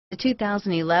The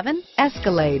 2011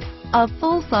 Escalade. A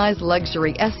full-size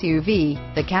luxury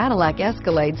SUV, the Cadillac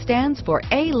Escalade stands for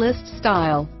A-list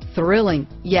style. Thrilling,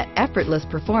 yet effortless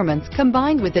performance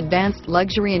combined with advanced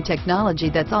luxury and technology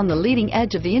that's on the leading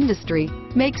edge of the industry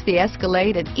makes the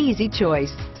Escalade an easy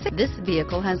choice. This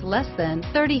vehicle has less than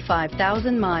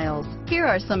 35,000 miles. Here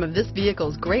are some of this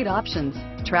vehicle's great options: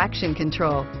 traction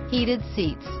control, heated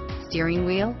seats, steering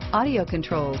wheel audio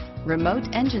controls, remote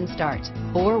engine start,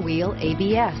 four-wheel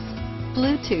ABS,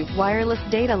 Bluetooth wireless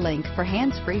data link for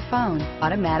hands-free phone,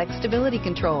 automatic stability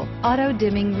control,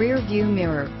 auto-dimming rear view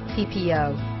mirror,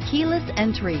 PPO, keyless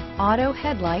entry, auto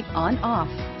headlight on-off,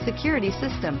 security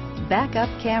system, backup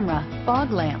camera,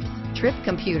 fog lamps, trip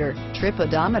computer, trip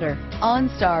odometer,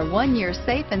 OnStar 1-year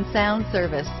safe and sound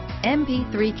service,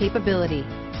 MP3 capability,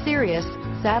 Sirius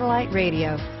satellite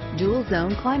radio, dual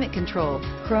zone climate control,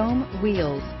 chrome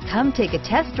wheels. Come take a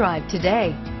test drive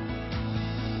today.